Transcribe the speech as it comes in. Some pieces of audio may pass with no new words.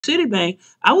Citibank,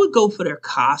 I would go for their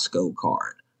Costco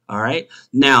card. All right.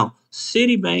 Now,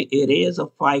 Citibank, it is a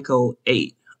FICO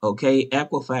 8. Okay,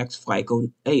 Equifax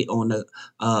FICO 8 on the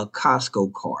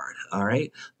Costco card. All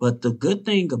right. But the good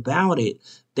thing about it,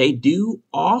 they do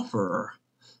offer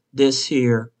this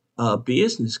here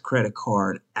business credit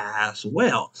card as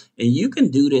well. And you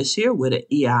can do this here with an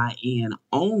EIN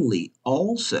only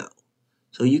also.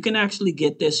 So you can actually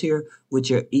get this here with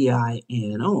your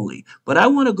EIN only. But I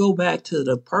want to go back to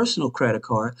the personal credit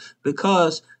card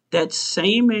because that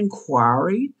same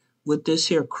inquiry with this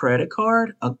here credit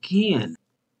card, again,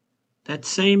 that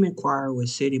same inquiry with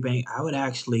Citibank, I would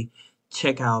actually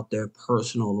check out their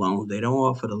personal loan. They don't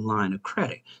offer the line of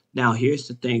credit. Now, here's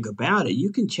the thing about it.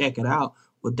 You can check it out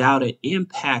without it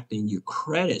impacting your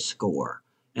credit score.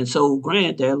 And so,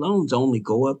 granted, their loans only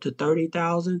go up to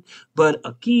 30,000, but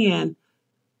again,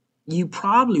 you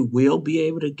probably will be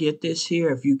able to get this here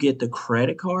if you get the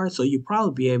credit card. So you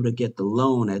probably be able to get the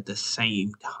loan at the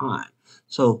same time.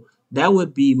 So that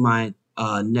would be my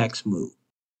next move.